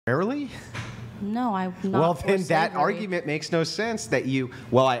Rarely? No, I'm not. Well, for then that slavery. argument makes no sense that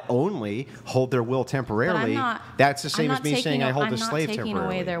I only hold their will temporarily. That's the same as me saying I hold a slave temporarily. I'm not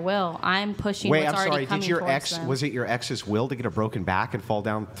taking away their will. I'm pushing Wait, what's I'm already sorry. coming Did your towards ex, them. was it your ex's will to get a broken back and fall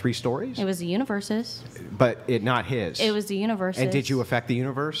down 3 stories? It was the universe's. But not his. It was the universe's. And did you affect the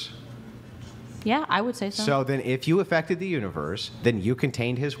universe? Yeah, I would say so. So then if you affected the universe, then you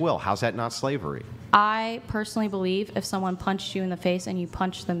contained his will. How's that not slavery? I personally believe if someone punched you in the face and you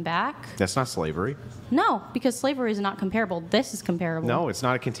punched them back. That's not slavery. No, because slavery is not comparable. This is comparable. No, it's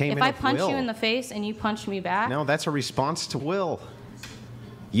not a containment of will. If I punch you in the face and you punch me back. No, that's a response to will.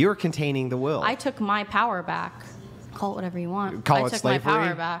 You're containing the will. I took my power back. Call it whatever you want. Call I it took slavery? my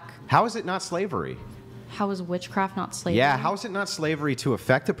power back. How is it not slavery? How is witchcraft not slavery? Yeah, how is it not slavery to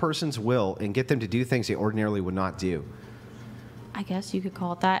affect a person's will and get them to do things they ordinarily would not do? I guess you could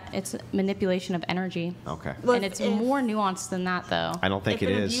call it that. It's manipulation of energy. Okay. Well, And it's more nuanced than that, though. I don't think it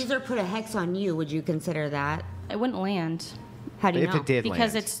is. If an abuser put a hex on you, would you consider that? It wouldn't land. How do you If know? it did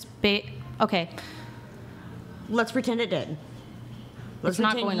Because land. it's okay. Let's pretend it did. Let's It's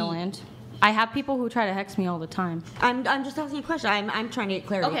not pretend going to land. I have people who try to hex me all the time. I'm just asking a question. I'm trying to get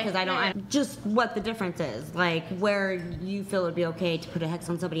clarity Okay, because I don't. yeah, yeah. I'm just what the difference is. Like where you feel it would be okay to put a hex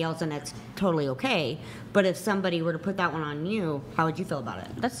on somebody else and it's totally okay. But if somebody were to put that one on you, how would you feel about it?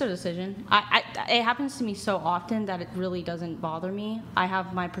 That's their decision. It happens to me so often that it really doesn't bother me. I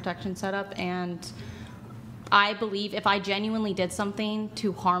have my protection set up, and I believe if I genuinely did something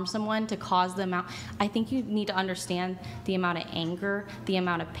to harm someone, to cause them out, I think you need to understand the amount of anger, the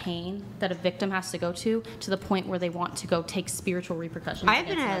amount of pain that a victim has to go to the point where they want to go take spiritual repercussions I've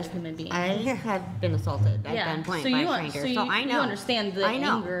been against another human being. I have been assaulted at gunpoint by a stranger, so I know. You understand the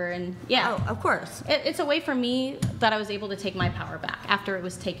anger and yeah. Oh, of course. It's a way for me that I was able to take my power back after it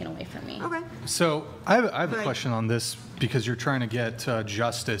was taken away from me. Okay. So I have a question on this because you're trying to get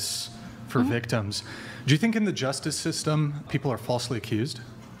justice for victims. Do you think in the justice system people are falsely accused?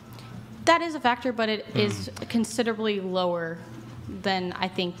 That is a factor, but it is considerably lower than I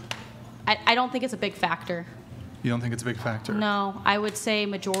think. I don't think it's a big factor. You don't think it's a big factor? No, I would say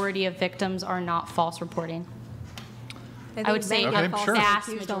majority of victims are not false reporting. I would say Okay, a sure. vast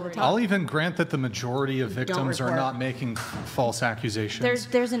majority. I'll even grant that the majority of victims are report. not making false accusations.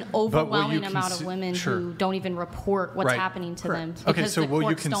 There's an overwhelming amount of conce- women Sure. who don't even report what's Right. happening to them. Okay, because so the will you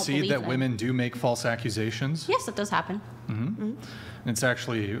courts don't concede believe that them. women do make false accusations? Yes, it does happen. And it's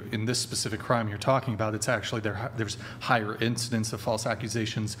actually, in this specific crime you're talking about, it's actually there's higher incidence of false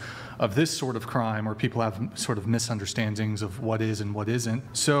accusations of this sort of crime where people have sort of misunderstandings of what is and what isn't.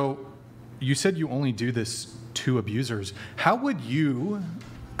 So you said you only do this to abusers. How would you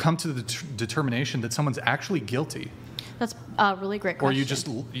come to the determination that someone's actually guilty? That's a really great question.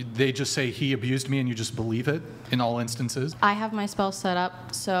 Or they just say he abused me and you just believe it in all instances? I have my spell set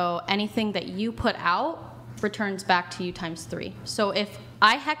up, so anything that you put out returns back to you times 3. So if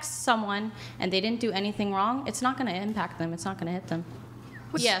I hex someone and they didn't do anything wrong, it's not going to impact them. It's not going to hit them.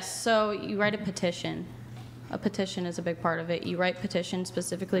 Yes, so you write a petition. A petition is a big part of it. You write petition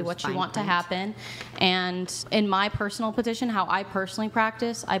specifically what you want to happen. And in my personal petition, how I personally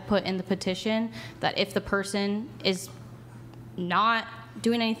practice, I put in the petition that if the person is not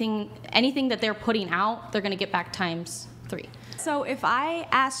doing anything that they're putting out, they're going to get back times 3. So if I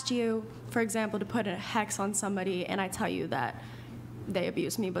asked you, for example, to put a hex on somebody and I tell you that they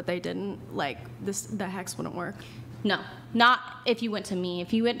abused me but they didn't, like the hex wouldn't work? No, not if you went to me.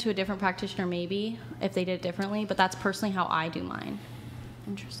 If you went to a different practitioner, maybe, if they did it differently, but that's personally how I do mine.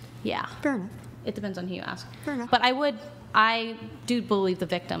 Interesting. Yeah. Fair enough. It depends on who you ask. Fair enough. But I do believe the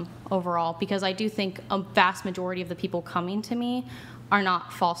victim overall, because I do think a vast majority of the people coming to me are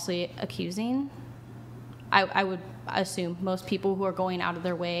not falsely accusing. I would assume most people who are going out of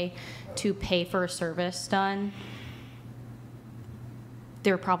their way to pay for a service done,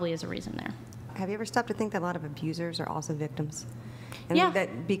 there probably is a reason there. Have you ever stopped to think that a lot of abusers are also victims? And Yeah.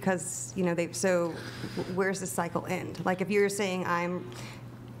 that because, where's the cycle end? Like if you're saying I'm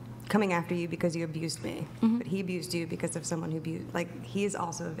coming after you because you abused me, but he abused you because of someone who abused, like he is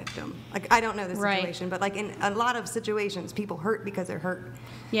also a victim. Like I don't know the Right. situation, but like in a lot of situations, people hurt because they're hurt.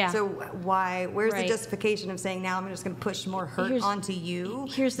 Yeah. So where's Right. the justification of saying now I'm just going to push more hurt onto you,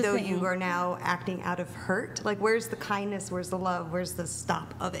 here's the though thing. you are now acting out of hurt? Like where's the kindness, where's the love, where's the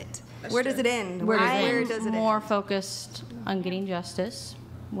stop of it? Where does it end? Where does it more end? focused on getting justice,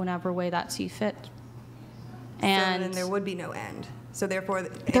 whatever way that sees fit. So And then there would be no end. So therefore,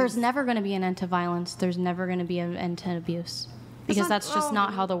 there's never going to be an end to violence. There's never going to be an end to abuse. because that's just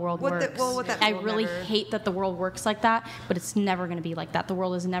not how the world works. I really hate that the world works like that, but it's never going to be like that. The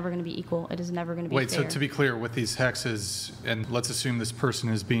world is never going to be equal. It is never going to be fair. So to be clear, with these hexes, and let's assume this person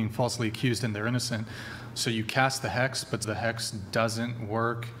is being falsely accused and they're innocent, so you cast the hex, but the hex doesn't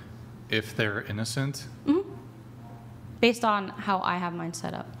work if they're innocent? Mm-hmm. Based on how I have mine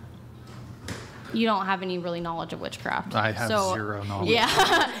set up. You don't have any really knowledge of witchcraft. I have zero knowledge.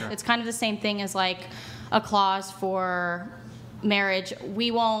 Yeah, it's kind of the same thing as like a clause for marriage.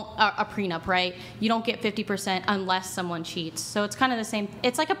 We won't, a prenup, right? You don't get 50% unless someone cheats. So it's kind of the same.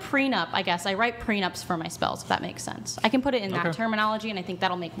 It's like a prenup, I guess. I write prenups for my spells, if that makes sense. I can put it in that terminology, and I think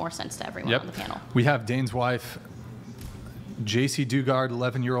that'll make more sense to everyone on the panel. We have Dane's wife, J.C. Dugard,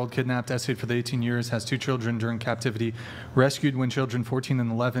 11-year-old, kidnapped, essayed for the 18 years, has 2 children during captivity, rescued when children 14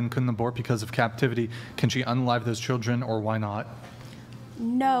 and 11 couldn't abort because of captivity. Can she unalive those children, or why not?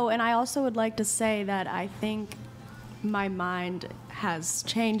 No, and I also would like to say that I think my mind has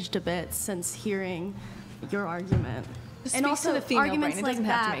changed a bit since hearing your argument. And also the female arguments brain. It doesn't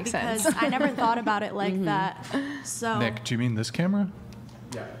like have to that, make because sense. I never thought about it like that. So Nick, do you mean this camera?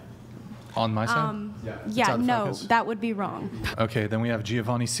 Yeah. On my side? yeah, no, focus. that would be wrong. Okay, then we have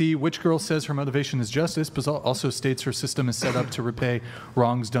Giovanni C. Which girl says her motivation is justice, but also states her system is set up to repay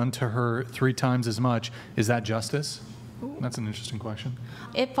wrongs done to her 3 times as much. Is that justice? That's an interesting question.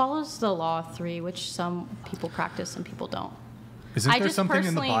 It follows the law of 3, which some people practice, some people don't. Isn't there something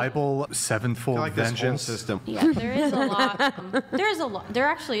in the Bible, sevenfold like this whole vengeance? system. Yeah, there is a lot. There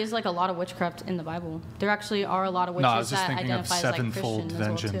actually is like a lot of witchcraft in the Bible. There actually are a lot of witches No, I was just that thinking of identify as like sevenfold Christian as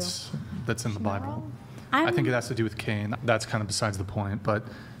well, vengeance that's in the Bible. I'm- I think it has to do with Cain. That's kind of besides the point. But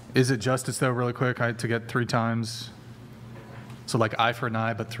is it justice, though, really quick, to get 3 times? So like eye for an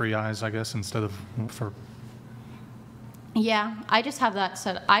eye, but 3 eyes, I guess, instead of for... Yeah, I just have that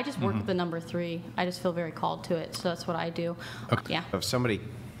set. I just work with the number 3. I just feel very called to it, so that's what I do. Okay. Yeah. If somebody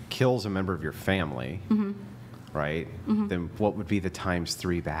kills a member of your family, right, then what would be the times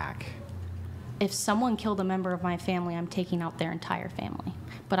 3 back? If someone killed a member of my family, I'm taking out their entire family.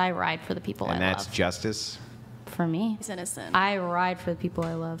 But I ride for the people I And that's love. justice? For me, He's innocent. I ride for the people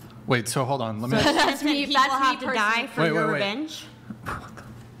I love. Wait, so hold on. Let me... That's me. People That's me have to die for Wait, your wait. revenge?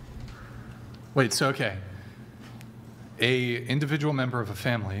 Wait, so okay. A individual member of a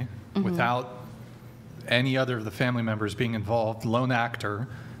family, without any other of the family members being involved, lone actor,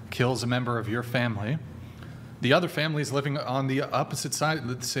 kills a member of your family. The other family is living on the opposite side.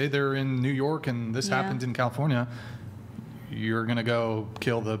 Let's say they're in New York and this happened in California. You're going to go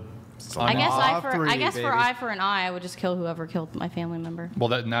kill the... I guess Three, I guess baby. for eye for an eye, I would just kill whoever killed my family member.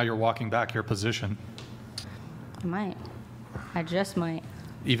 Well, now you're walking back your position. I might. I just might.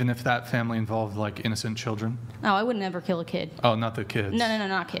 Even if that family involved, like, innocent children? No, I would never kill a kid. Oh, not the kids. No,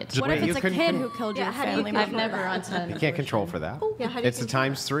 not kids. What if Wait, it's you a couldn't kid con- who killed your how do you family control member? I've never unsaid. You can't control for that. Yeah, how do you It's the control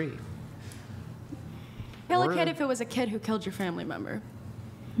times 3. Kill a Or- kid if it was a kid who killed your family member.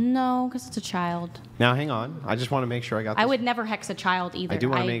 No, because it's a child. Now, hang on. I just want to make sure I got this, I would never hex a child either. I do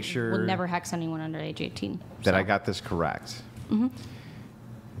wanna make sure would never hex anyone under age 18. that I so. got this correct.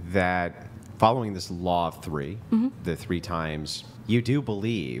 That following this law of 3, the 3 times, you do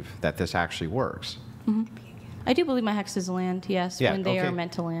believe that this actually works. I do believe my hexes land, yes, Yeah, when they okay. are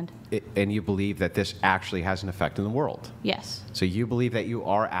meant to land. And you believe that this actually has an effect in the world. Yes, So you believe that you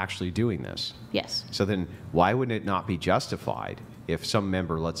are actually doing this. yes. So then why wouldn't it not be justified if some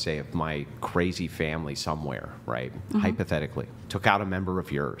member, let's say of my crazy family somewhere, right, hypothetically, took out a member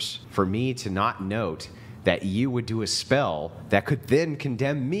of yours, for me to not note that you would do a spell that could then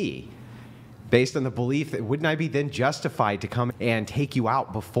condemn me based on the belief that wouldn't I be then justified to come and take you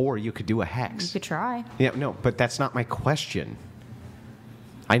out before you could do a You hex? could try. Yeah, no, but that's not my question.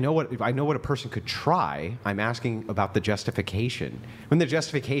 I know what a person could try. I'm asking about the justification. When the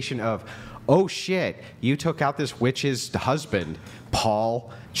justification of, oh shit, you took out this witch's husband,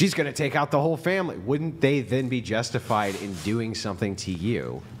 Paul. She's going to take out the whole family. Wouldn't they then be justified in doing something to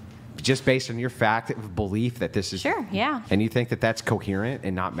you, just based on your fact of belief that this is Sure, yeah. And you think that that's coherent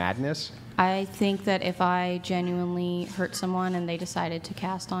and not madness? I think that if I genuinely hurt someone and they decided to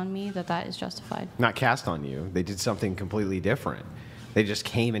cast on me, that is justified. Not cast on you. They did something completely different. They just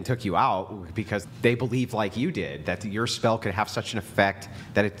came and took you out because they believed, like you did, that your spell could have such an effect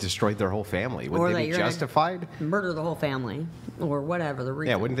that it destroyed their whole family. Or Wouldn't that they be you're gonna justified? Murder the whole family, or whatever the reason.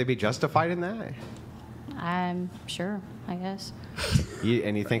 Yeah, wouldn't they be justified in that? I'm sure, I guess.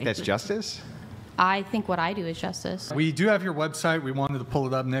 And you think that's justice? I think what I do is justice. We do have your website. We wanted to pull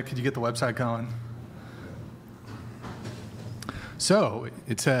it up. Nick, could you get the website going? So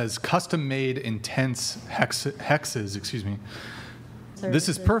it says custom-made intense hexes, This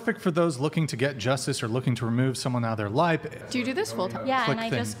is perfect for those looking to get justice or looking to remove someone out of their life. Do you do this full time? Yeah, Click and I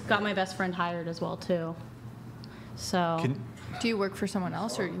thing. just got my best friend hired as well too. So Do you work for someone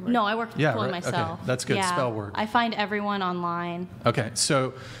else or you work? no, I work Yeah, fully right. Okay, myself. that's good. Yeah, Spell work. I find everyone online. Okay,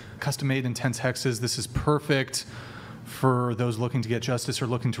 so custom-made intense hexes. This is perfect for those looking to get justice or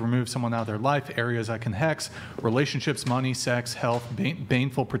looking to remove someone out of their life. Areas I can hex: relationships, money, sex, health,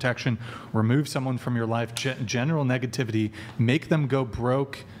 baneful protection, remove someone from your life, general negativity, make them go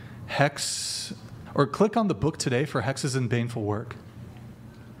broke, hex, or click on the book today for hexes and baneful work.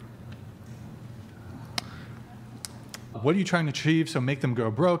 What are you trying to achieve? So make them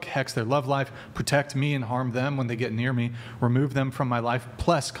go broke, hex their love life, protect me and harm them when they get near me, remove them from my life,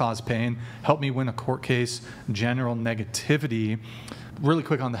 plus cause pain, help me win a court case, general negativity. Really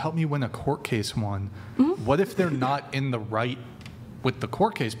quick on the help me win a court case one. What if they're not in the right with the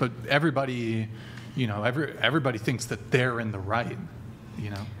court case, but everybody, you know, everybody thinks that they're in the right,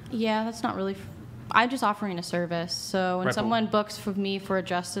 you know? Yeah, that's not really. I'm just offering a service. So when Right, but- someone books for me for a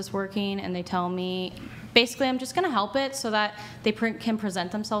justice working and they tell me, basically, I'm just going to help it so that they can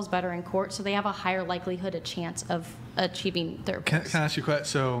present themselves better in court, so they have a higher likelihood, a chance of achieving their Can goals. I ask you a question?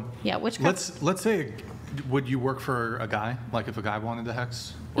 So Yeah, which let's say, would you work for a guy? Like if a guy wanted to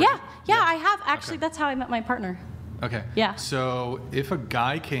hex? Or- Yeah, I have actually. Okay. That's how I met my partner. Okay. Yeah. So if a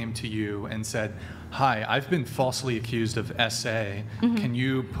guy came to you and said, "Hi, I've been falsely accused of SA. Mm-hmm. Can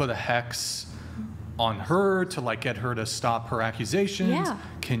you put a hex on her to like get her to stop her accusations? Yeah.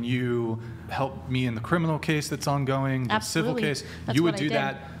 Can you help me in the criminal case that's ongoing, the civil Absolutely. case?" That's You would what I do did.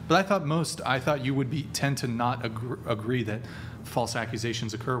 that. But I thought you would tend to not agree that false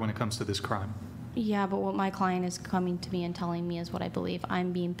accusations occur when it comes to this crime. Yeah, but what my client is coming to me and telling me is what I believe.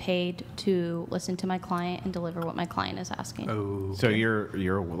 I'm being paid to listen to my client and deliver what my client is asking. Oh. So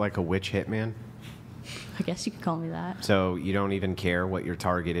you're like a witch hitman. I guess you could call me that. So you don't even care what your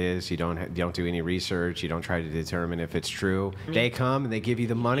target is. You don't do any research. You don't try to determine if it's true. They come and they give you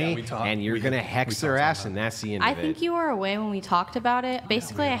the money, we talk- and you're we- gonna we hex talked their about ass, that. and that's the end I of it. think you were away when we talked about it.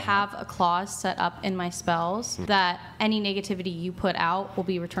 Basically, I have a clause set up in my spells that any negativity you put out will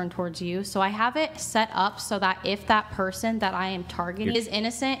be returned towards you. So I have it set up so that if that person that I am targeting is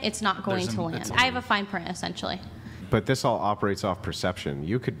innocent, it's not going There's to an- land. it's I have a fine print, essentially. But this all operates off perception.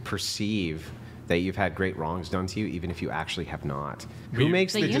 You could perceive that you've had great wrongs done to you, even if you actually have not. Who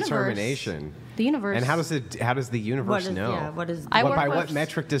makes the universe. determination? The universe. And how does the universe know? What is I work By with- what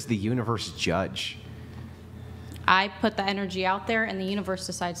metric does the universe judge? I put the energy out there, and the universe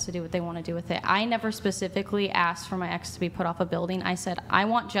decides to do what they want to do with it. I never specifically asked for my ex to be put off a building. I said, I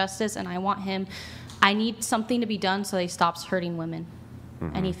want justice, and I want him. I need something to be done so he stops hurting women.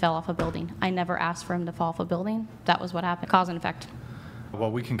 And he fell off a building. I never asked for him to fall off a building. That was what happened. Cause and effect.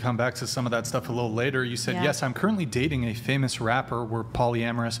 Well, we can come back to some of that stuff a little later. You said, Yeah. yes, I'm currently dating a famous rapper. We're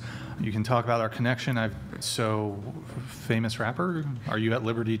polyamorous. You can talk about our connection. Famous rapper? Are you at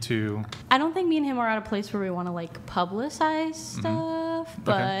liberty to? I don't think me and him are at a place where we want to like publicize stuff,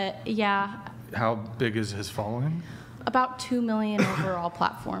 but yeah, How big is his following? about 2 million over all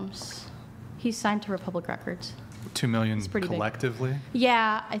platforms. He's signed to Republic Records. 2 million pretty big. collectively?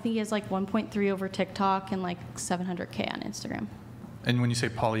 Yeah, I think he has like 1.3 over TikTok and like 700K on Instagram. And when you say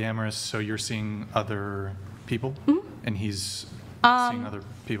polyamorous, so you're seeing other people? Mm-hmm. And he's Um, seeing other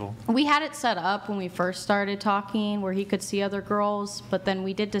people? We had it set up when we first started talking where he could see other girls, but then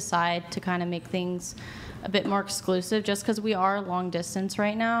we did decide to kind of make things a bit more exclusive just because we are long distance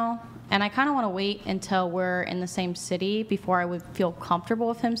right now. And I kind of want to wait until we're in the same city before I would feel comfortable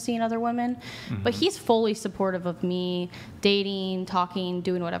with him seeing other women. But he's fully supportive of me dating, talking,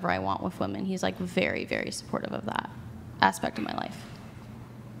 doing whatever I want with women. He's like very, very supportive of that aspect of my life.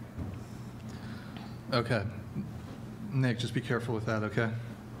 Okay. Nick, just be careful with that, okay?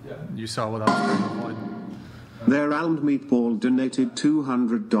 Yeah. You saw what I was trying to avoid. Their Almed Meatball donated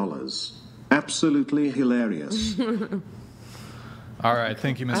 $200. Absolutely hilarious. All right,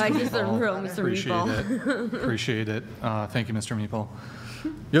 thank you, Mr. I like Meatball. just a real Mr. Appreciate Meatball. it. Appreciate it. Thank you, Mr. Meatball.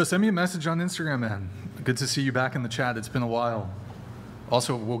 Yo, send me a message on Instagram, man. Good to see you back in the chat. It's been a while.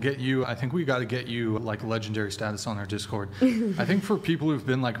 Also, we'll get you, I think we got to get you like legendary status on our Discord. I think for people who've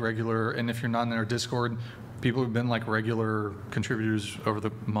been like regular, and if you're not in our Discord, people who've been like regular contributors over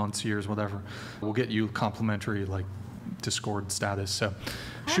the months, years, whatever, we'll get you complimentary like Discord status. So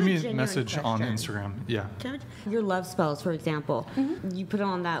I shoot have me a a genuine message on question. Instagram. Yeah. Your love spells, for example, you put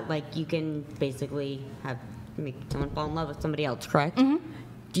on that like you can basically make someone fall in love with somebody else, correct?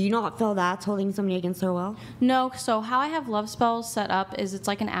 Do you not feel that's holding somebody against their will? No, so how I have love spells set up is it's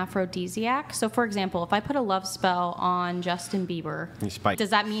like an aphrodisiac. So for example, if I put a love spell on Justin Bieber, You spike.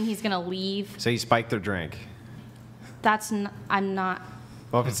 does that mean he's going to leave? So you spiked their drink. I'm not.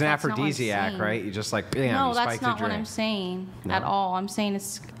 Well, if it's an That's not what I'm aphrodisiac, saying. right? You just like, bam, No, you that's spike not the what drink. I'm saying at No? all. I'm saying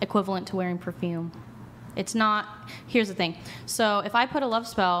it's equivalent to wearing perfume. It's not. Here's the thing. So if I put a love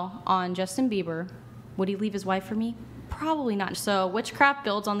spell on Justin Bieber, would he leave his wife for me? Probably not. So witchcraft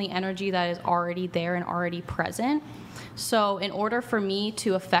builds on the energy that is already there and already present. So in order for me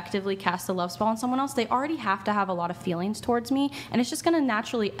to effectively cast a love spell on someone else, they already have to have a lot of feelings towards me, and it's just going to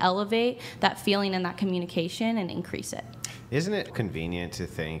naturally elevate that feeling and that communication and increase it. Isn't it convenient to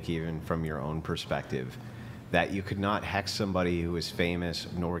think, even from your own perspective, that you could not hex somebody who is famous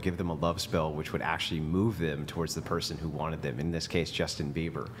nor give them a love spell which would actually move them towards the person who wanted them, in this case, Justin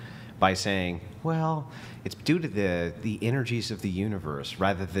Bieber, by saying, well, it's due to the energies of the universe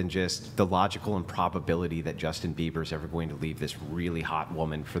rather than just the logical improbability that Justin Bieber's ever going to leave this really hot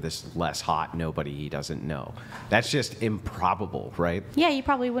woman for this less hot nobody he doesn't know. That's just improbable, right? Yeah, you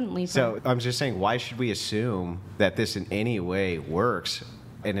probably wouldn't leave her. So I'm just saying, why should we assume that this in any way works,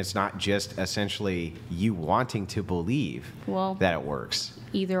 and it's not just essentially you wanting to believe that it works?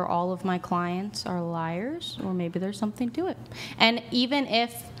 Either all of my clients are liars, or maybe there's something to it. And even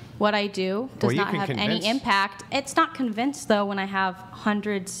if what I do does not have any impact, it's not convinced, though, when I have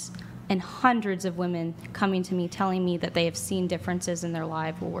hundreds and hundreds of women coming to me telling me that they have seen differences in their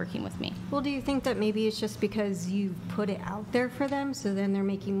life while working with me. Well, do you think that maybe it's just because you put it out there for them, so then they're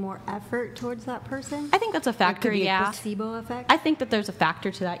making more effort towards that person? I think that's a factor, It could be yeah. a placebo effect? I think that there's a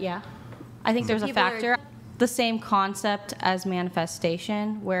factor to that, yeah. I think there's a People are- factor. The same concept as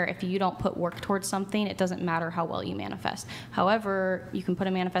manifestation, where if you don't put work towards something, it doesn't matter how well you manifest. However, you can put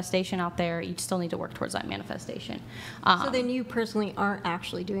a manifestation out there, you still need to work towards that manifestation. So then you personally aren't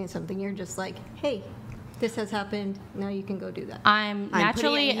actually doing something. You're just like, hey, this has happened. Now you can go do that. I'm putting it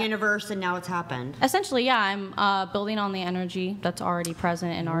naturally, in the universe, and now it's happened. essentially, yeah, I'm building on the energy that's already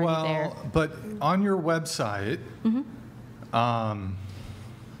present and already there. But on your website,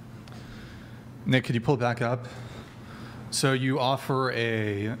 Nick, could you pull it back up? So you offer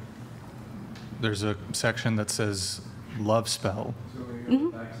there's a section that says love spell.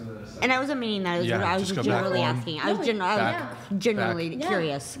 And I wasn't meaning that. Yeah, I was just just go back generally one. asking. I was genuinely Yeah.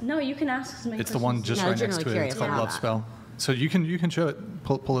 curious. No, you can ask as many It's the one questions. just No, right next generally to it. curious It's called about love that. spell. So you can show it.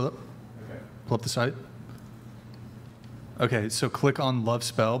 Pull it up. Okay. Pull up the site. Okay, so click on love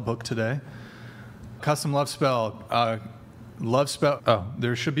spell. Book today. Custom love spell. Love spell. Oh,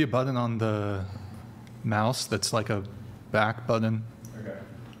 there should be a button on the mouse that's like a back button.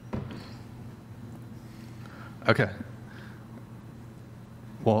 Okay.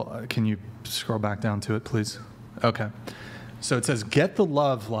 Well, can you scroll back down to it, please? Okay. So it says, get the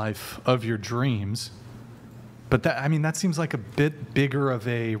love life of your dreams. But that seems like a bit bigger of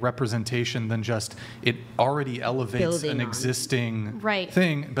a representation than just it already elevates Building an on. existing Right.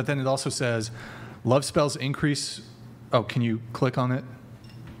 thing. But then it also says, love spells increase. Oh, can you click on it?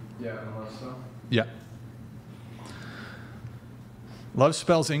 Yeah, love spell. Yeah. Love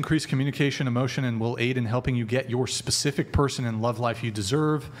spells increase communication, emotion, and will aid in helping you get your specific person and love life you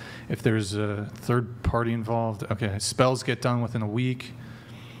deserve. If there's a third party involved, okay. Spells get done within a week.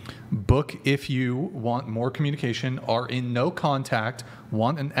 Book if you want more communication, are in no contact,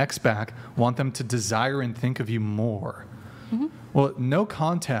 want an ex back, want them to desire and think of you more. Well, no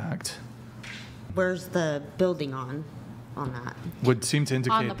contact Where's the building on that? would seem to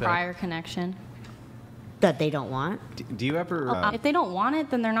indicate On the that. prior connection. That they don't want? Do you ever... If they don't want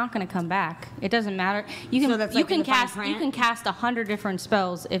it, then they're not going to come back. It doesn't matter. You can So that's you like in can the fine cast print? you can cast 100 different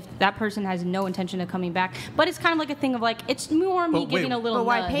spells if that person has no intention of coming back. But it's kind of like a thing of like it's more me But wait, giving a little But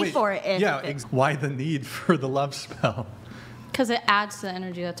why nudge. pay for it if Yeah, it- why the need for the love spell? Because it adds to the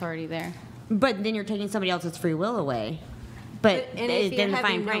energy that's already there. But then you're taking somebody else's free will away. But And if in you're the fine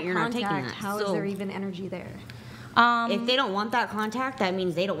having print, no you're not taking contact, that. how is So there even energy there? if they don't want that contact, that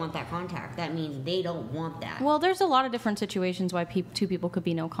means they don't want that contact. That means they don't want that. Well, there's a lot of different situations why two people could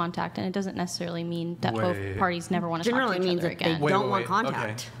be no contact, and it doesn't necessarily mean that both Wait. parties never want to talk Generally to each means other that they again. Don't want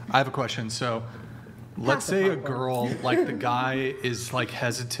contact. Okay. I have a question. So, let's say a girl, like the guy is like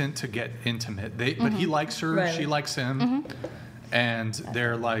hesitant to get intimate. But he likes her, Right. she likes him, and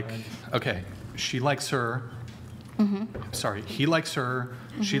they're like, okay, she likes her. Sorry, he likes her,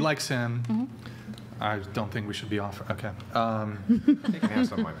 she likes him. I don't think we should be off. Okay. I can have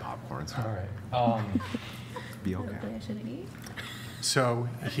some of my popcorn. All right. Be okay. So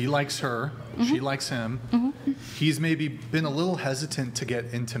he likes her, she likes him. He's maybe been a little hesitant to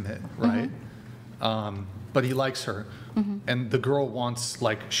get intimate, right? But he likes her. And the girl wants,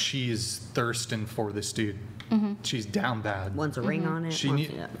 like, she's thirsting for this dude. She's down bad. Wants a ring on it. She wants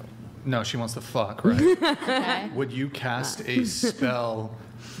need- it. No, she wants to fuck, right? Okay. Would you cast a spell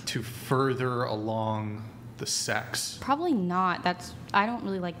to further along the sex. Probably not. I don't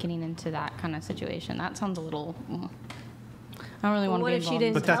really like getting into that kind of situation. That sounds a little. I don't really want to be what if she involved.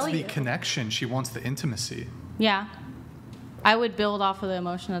 didn't But that's tell the you? connection. She wants the intimacy. Yeah. I would build off of the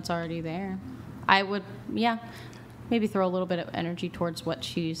emotion that's already there. I would, yeah, maybe throw a little bit of energy towards what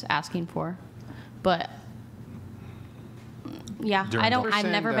she's asking for. But, yeah, During the- I've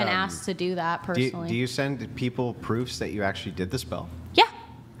never been Send, asked to do that personally. Do you send people proofs that you actually did the spell? Yeah.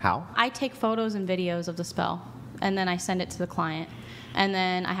 How? I take photos and videos of the spell, and then I send it to the client. And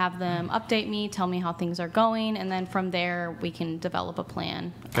then I have them update me, tell me how things are going, and then from there we can develop a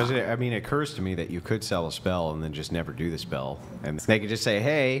plan. Because it occurs to me that you could sell a spell and then just never do the spell, and they could just say,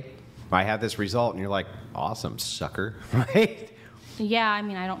 "Hey, I had this result," and you're like, "Awesome, sucker!" Right? Yeah, I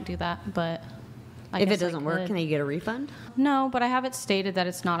mean, I don't do that, but If it doesn't work, can I they get a refund? No, but I have it stated that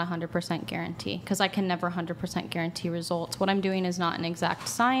it's not a 100% guarantee because I can never 100% guarantee results. What I'm doing is not an exact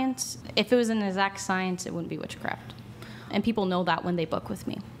science. If it was an exact science, it wouldn't be witchcraft. And people know that when they book with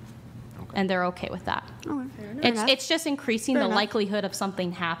me. And they're okay with that. It's just increasing the likelihood of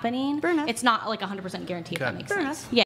something happening. Fair enough. It's not like 100% guarantee, if that Okay. makes Fair sense. enough. Yeah.